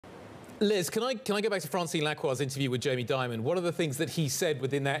Liz, can I go back to Francine Lacroix's interview with Jamie Dimon? One of the things that he said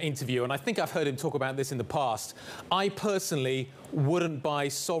within that interview, and I think I've heard him talk about this in the past, I personally wouldn't buy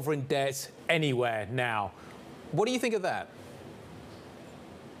sovereign debt anywhere now. What do you think of that?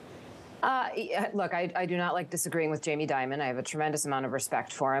 Look, I do not like disagreeing with Jamie Dimon. I have a tremendous amount of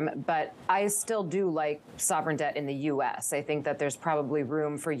respect for him, but I still do like sovereign debt in the U.S. I think that there's probably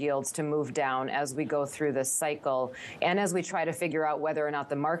room for yields to move down as we go through this cycle and as we try to figure out whether or not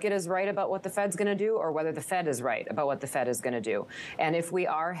the market is right about what the Fed's going to do or whether the Fed is right about what the Fed is going to do. And if we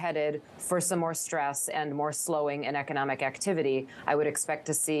are headed for some more stress and more slowing in economic activity, I would expect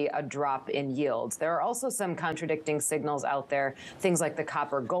to see a drop in yields. There are also some contradicting signals out there, things like the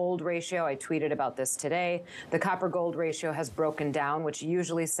copper-gold ratio. I tweeted about this today. The copper-gold ratio has broken down, which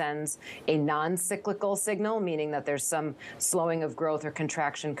usually sends a non-cyclical signal, meaning that there's some slowing of growth or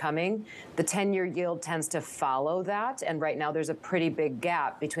contraction coming. The 10-year yield tends to follow that, and right now there's a pretty big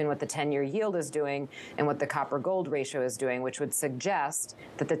gap between what the 10-year yield is doing and what the copper-gold ratio is doing, which would suggest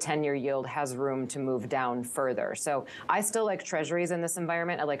that the 10-year yield has room to move down further. So I still like treasuries in this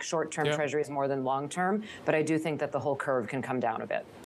environment. I like short-term treasuries more than long-term, but I do think that the whole curve can come down a bit.